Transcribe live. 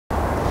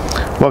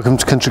Welcome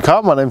to Country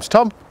Car, my name's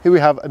Tom. Here we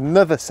have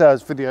another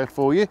sales video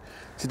for you.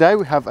 Today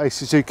we have a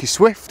Suzuki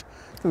Swift.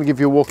 I'm going to give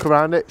you a walk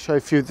around it, show you a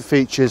few of the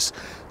features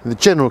and the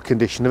general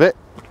condition of it.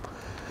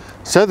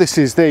 So this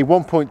is the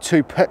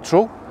 1.2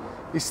 petrol.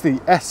 It's the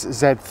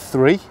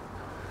SZ3.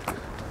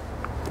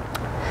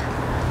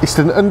 It's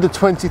done under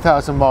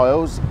 20,000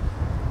 miles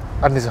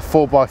and is a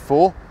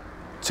 4x4.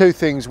 Two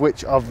things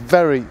which are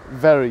very,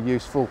 very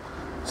useful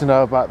to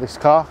know about this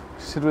car,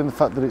 considering the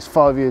fact that it's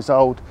 5 years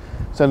old.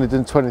 It's only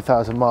done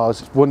 20,000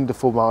 miles, it's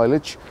wonderful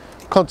mileage.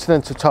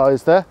 Continental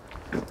tyres there,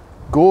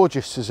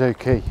 gorgeous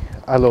Suzuki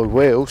alloy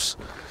wheels.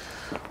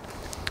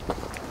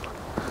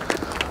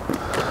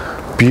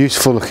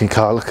 Beautiful looking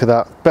car, look at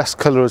that. Best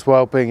colour as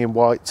well, being in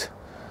white.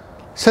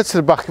 Let's head to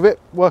the back of it,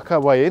 work our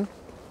way in.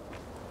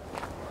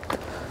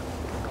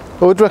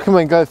 I would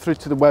recommend going through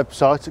to the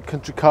website at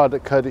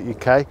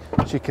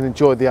countrycar.co.uk so you can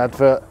enjoy the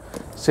advert,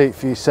 see it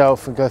for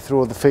yourself and go through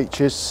all the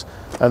features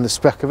and the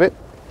spec of it.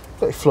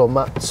 Got your floor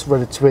mats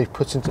ready to be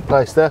put into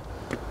place there.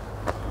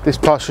 This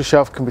partial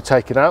shelf can be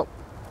taken out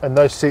and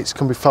those seats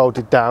can be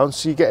folded down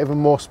so you get even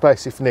more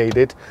space if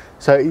needed.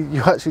 So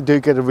you actually do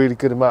get a really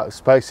good amount of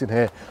space in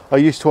here. I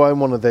used to own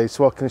one of these,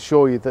 so I can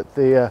assure you that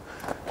the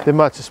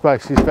amount of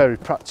space is very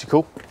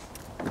practical.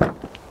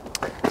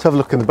 Let's have a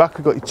look in the back.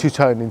 We've got your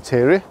two-tone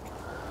interior.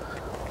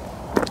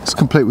 It's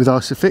complete with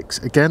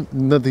Isofix, again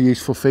another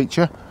useful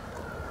feature.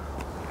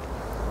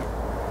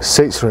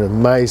 Seats are in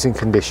amazing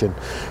condition.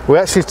 We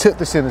actually took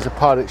this in as a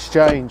part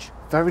exchange.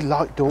 Very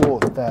light door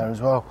there as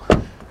well.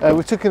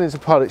 We took it as a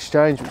part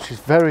exchange, which is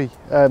very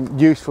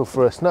useful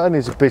for us, not only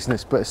as a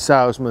business but as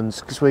salesmen,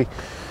 because we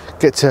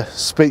get to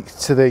speak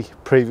to the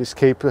previous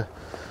keeper,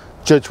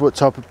 judge what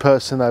type of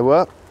person they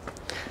were.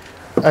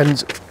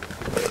 And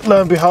lo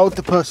and behold,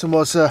 the person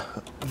was a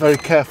very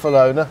careful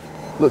owner,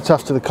 looked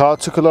after the car,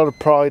 took a lot of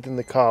pride in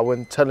the car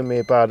when telling me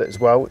about it as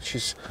well, which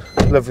is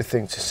a lovely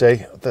thing to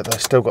see, that they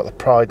still got the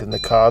pride in the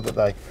car that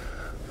they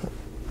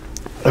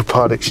have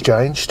part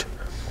exchanged.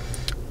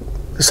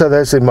 So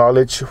there's the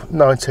mileage,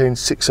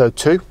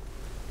 19,602.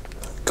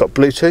 Got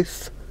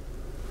Bluetooth,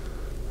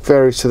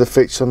 varies to the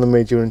features on the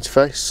media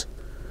interface,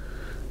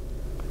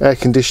 air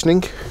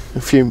conditioning,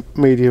 a few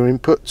media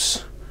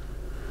inputs.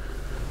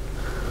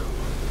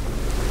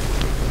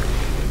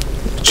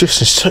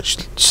 Just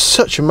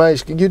such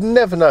amazing. You'd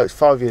never know it's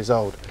 5 years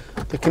old.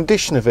 The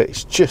condition of it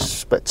is just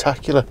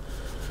spectacular.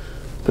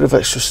 Bit of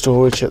extra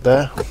storage up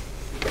there.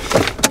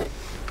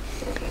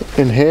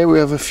 In here we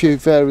have a few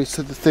various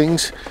other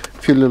things,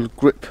 a few little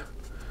grip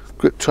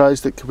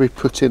trays that can be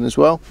put in as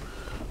well,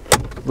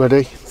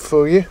 ready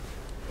for you.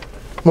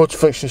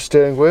 Multifunctional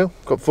steering wheel,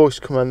 got voice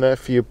command there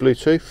for your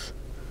Bluetooth.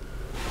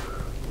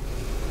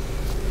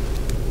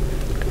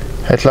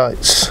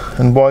 Headlights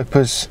and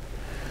wipers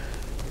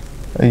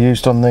are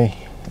used on the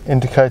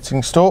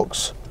indicating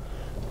stalks.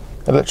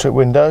 Electric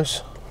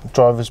windows,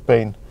 driver's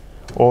been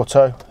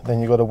auto, then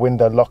you've got a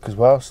window lock as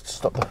well, so to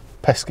stop the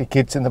pesky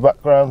kids in the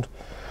background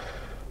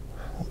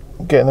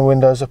getting the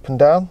windows up and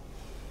down.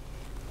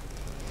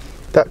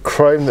 That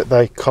chrome that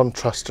they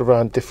contrast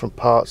around different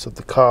parts of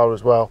the car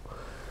as well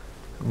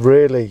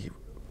really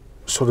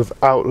sort of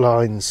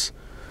outlines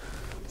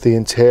the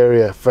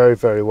interior very,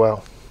 very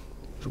well.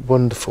 It's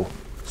wonderful,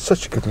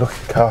 such a good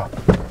looking car.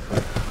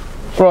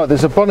 Right,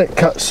 there's a bonnet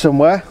cut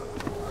somewhere.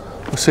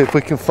 We'll see if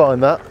we can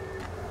find that.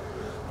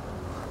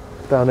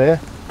 Down here.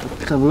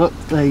 Let's have a look.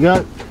 There you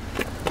go.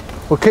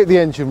 We'll keep the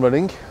engine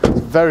running. It's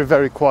a very,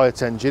 very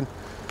quiet engine.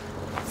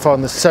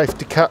 Find the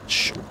safety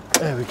catch.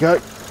 There we go.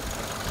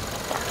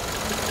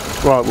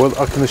 Right, well,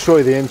 I can assure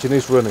you the engine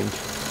is running.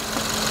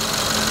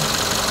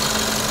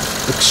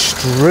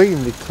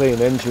 Extremely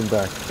clean engine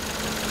bay.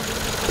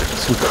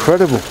 It's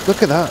incredible.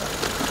 Look at that.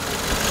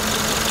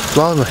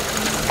 Blimey.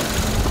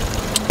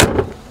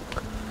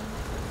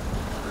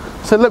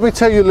 So let me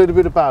tell you a little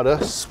bit about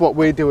us, what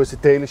we do as a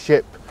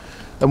dealership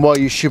and why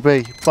you should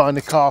be buying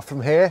a car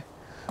from here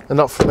and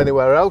not from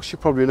anywhere else. You're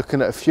probably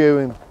looking at a few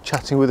and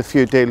chatting with a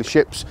few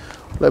dealerships.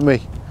 Let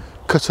me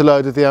cut a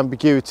load of the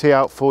ambiguity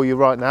out for you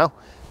right now.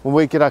 When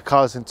we get our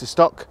cars into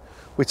stock,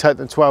 we take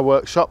them to our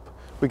workshop,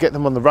 we get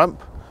them on the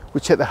ramp, we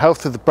check the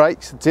health of the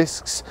brakes, the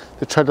discs,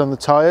 the tread on the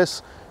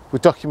tyres, we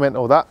document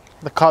all that.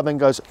 The car then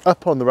goes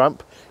up on the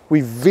ramp,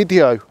 we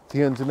video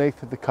the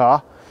underneath of the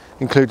car,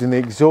 including the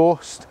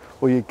exhaust,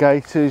 or your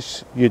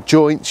gaiters, your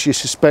joints, your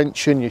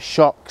suspension, your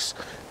shocks.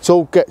 It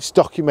all gets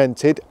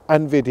documented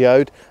and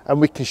videoed, and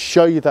we can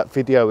show you that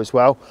video as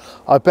well.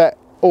 I bet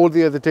all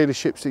the other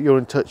dealerships that you're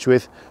in touch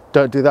with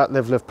don't do that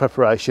level of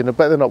preparation. I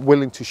bet they're not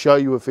willing to show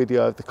you a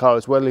video of the car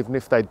as well, even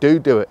if they do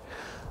it.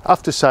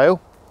 After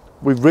sale,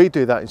 we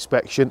redo that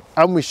inspection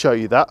and we show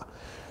you that.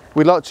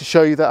 We like to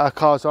show you that our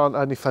cars aren't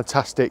only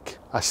fantastic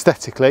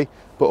aesthetically,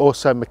 but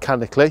also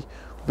mechanically.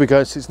 We've been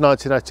going since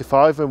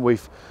 1985 and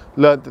we've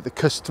learned that the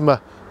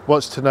customer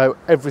wants to know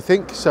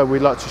everything, so we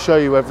like to show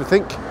you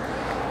everything.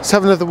 Let's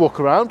have another walk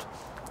around.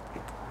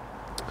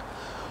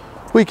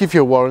 We give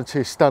you a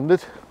warranty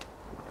standard.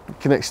 You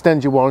can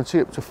extend your warranty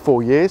up to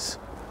 4 years,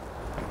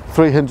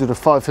 £300 or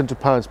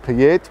 £500 per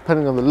year,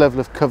 depending on the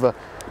level of cover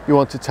you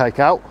want to take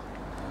out.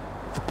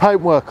 The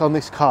paintwork on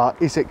this car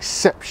is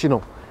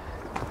exceptional,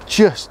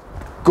 just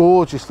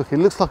gorgeous looking.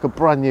 It looks like a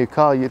brand new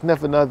car. You'd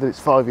never know that it's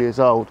 5 years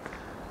old.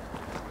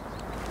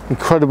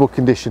 Incredible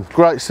condition,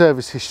 great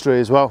service history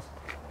as well.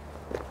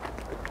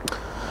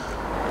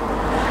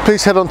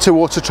 Please head on to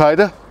Auto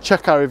Trader,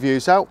 check our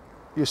reviews out.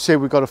 You'll see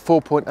we've got a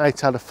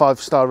 4.8 out of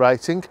 5-star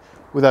rating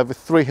with over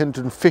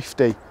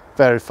 350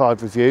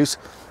 verified reviews.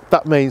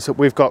 That means that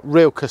we've got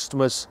real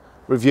customers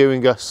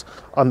reviewing us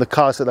on the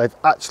cars that they've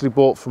actually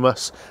bought from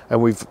us,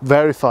 and we've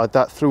verified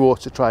that through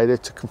Auto Trader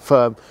to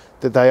confirm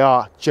that they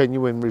are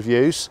genuine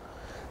reviews.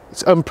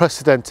 It's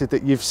unprecedented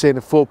that you've seen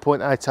a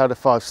 4.8 out of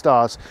 5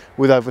 stars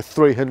with over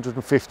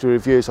 350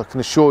 reviews. I can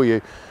assure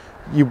you,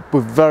 you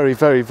were very,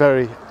 very,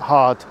 very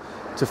hard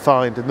to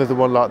find another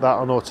one like that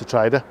on Auto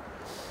Trader.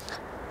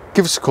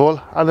 Give us a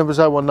call. Our number is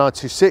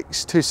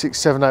 01926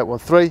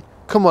 267813.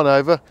 Come on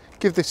over,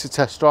 give this a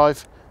test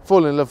drive,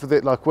 fall in love with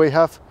it like we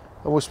have,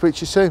 and we'll speak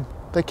to you soon.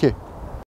 Thank you.